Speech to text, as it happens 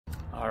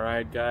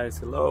Alright guys,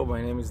 hello,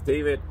 my name is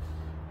David,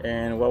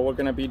 and what we're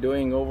gonna be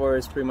doing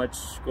is pretty much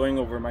going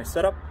over my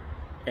setup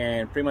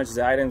and pretty much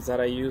the items that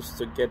I use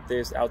to get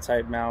this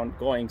outside mount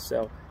going.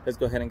 So let's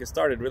go ahead and get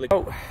started really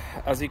quick.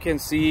 As you can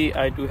see,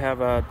 I do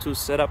have two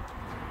setup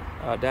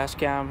dash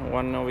cam,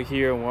 one over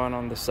here, one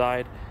on the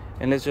side,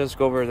 and let's just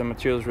go over the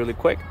materials really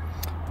quick.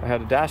 I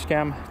have the dash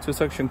cam, 2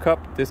 suction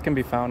cup. This can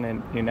be found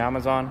in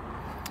Amazon,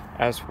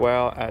 as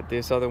well as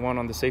this other one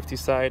on the safety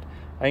side.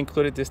 I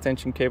included this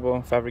tension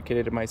cable,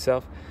 fabricated it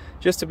myself,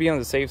 just to be on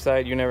the safe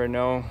side. You never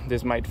know,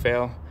 this might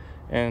fail,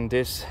 and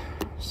this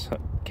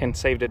can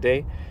save the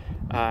day.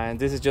 And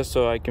this is just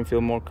so I can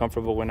feel more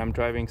comfortable when I'm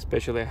driving,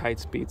 especially at high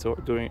speeds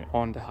or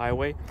on the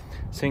highway.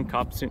 Same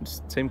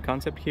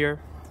concept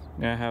here.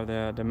 Now I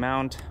have the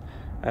mount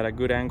at a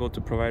good angle to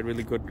provide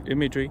really good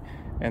imagery,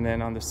 and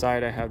then on the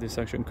side I have this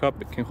suction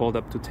cup. It can hold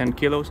up to 10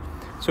 kilos,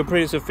 so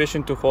pretty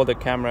sufficient to hold the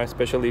camera,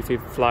 especially if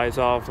it flies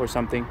off or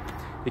something.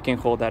 It can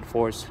hold that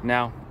force.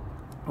 Now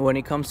when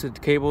it comes to the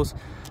cables,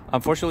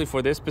 unfortunately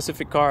for this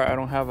specific car I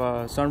don't have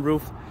a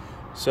sunroof,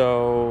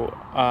 so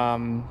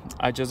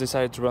I just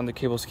decided to run the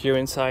cables here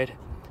inside.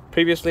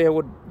 Previously I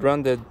would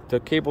run the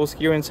cables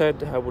here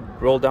inside. I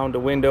would roll down the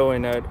window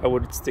and I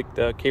would stick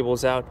the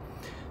cables out,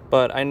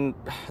 but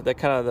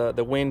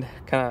the wind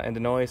and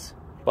the noise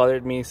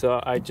bothered me, so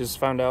I just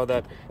found out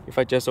that if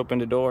I just open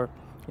the door,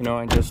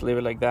 and just leave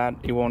it like that,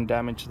 it won't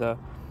damage the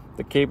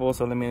cable.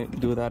 So let me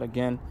do that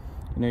again.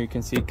 You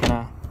can see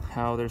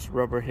how there's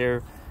rubber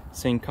here,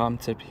 same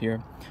concept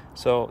here.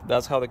 So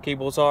that's how the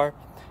cables are.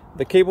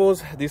 The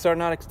cables, these are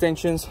not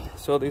extensions,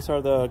 so these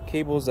are the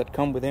cables that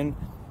come within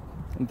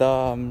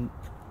the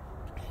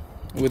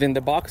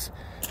box.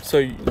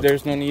 So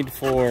there's no need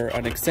for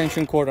an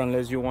extension cord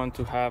unless you want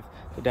to have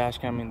the dash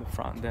cam in the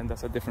front. Then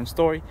that's a different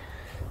story.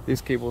 These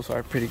cables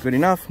are pretty good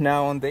enough.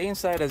 Now on the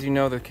inside, as you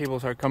know, the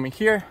cables are coming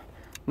here.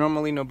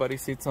 Normally nobody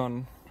sits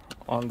on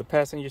the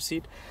passenger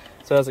seat,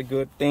 so that's a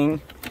good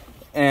thing.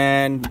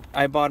 And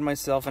I bought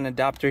myself an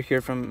adapter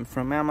here from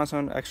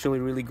Amazon, actually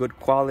really good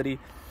quality.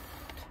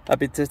 I've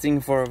been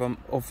testing for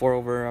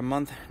over a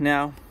month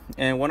now,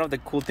 and one of the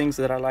cool things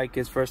that I like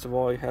is, first of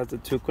all, it has the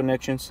 2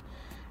 connections,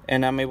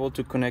 and I'm able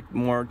to connect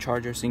more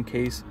chargers in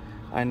case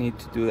I need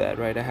to do that,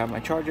 right? I have my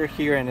charger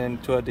here and then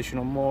 2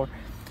 additional more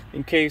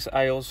in case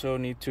I also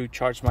need to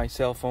charge my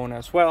cell phone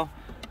as well.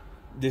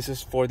 This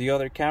is for the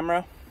other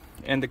camera,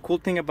 and the cool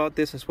thing about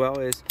this as well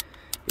is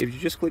if you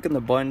just click on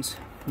the buttons,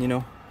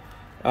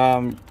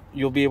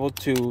 you'll be able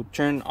to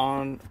turn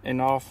on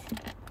and off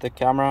the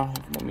camera.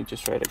 Let me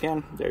just try it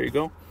again. There you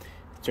go,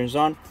 it turns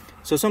on.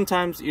 So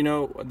sometimes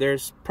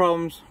there's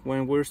problems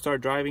when we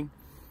start driving,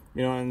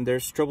 and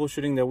there's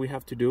troubleshooting that we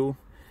have to do.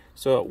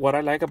 So what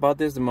I like about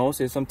this the most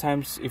is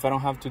sometimes if I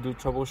don't have to do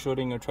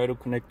troubleshooting or try to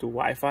connect to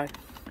Wi-Fi,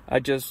 I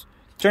just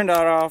turn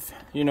that off.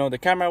 The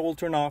camera will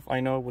turn off.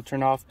 I know it will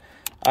turn off.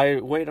 I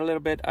wait a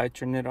little bit, I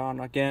turn it on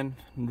again,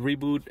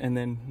 reboot, and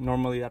then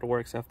normally that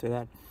works after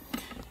that.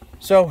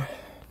 So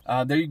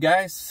there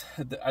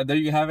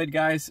you have it,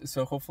 guys.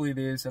 So hopefully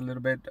this a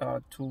little bit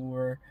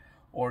tour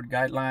or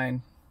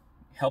guideline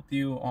helped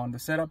you on the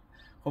setup.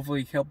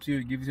 Hopefully it helps you,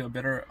 it gives you a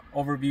better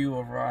overview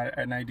or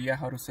an idea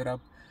how to set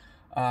up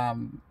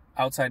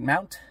outside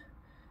mount.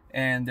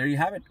 And there you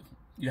have it.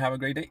 You have a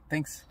great day.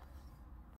 Thanks.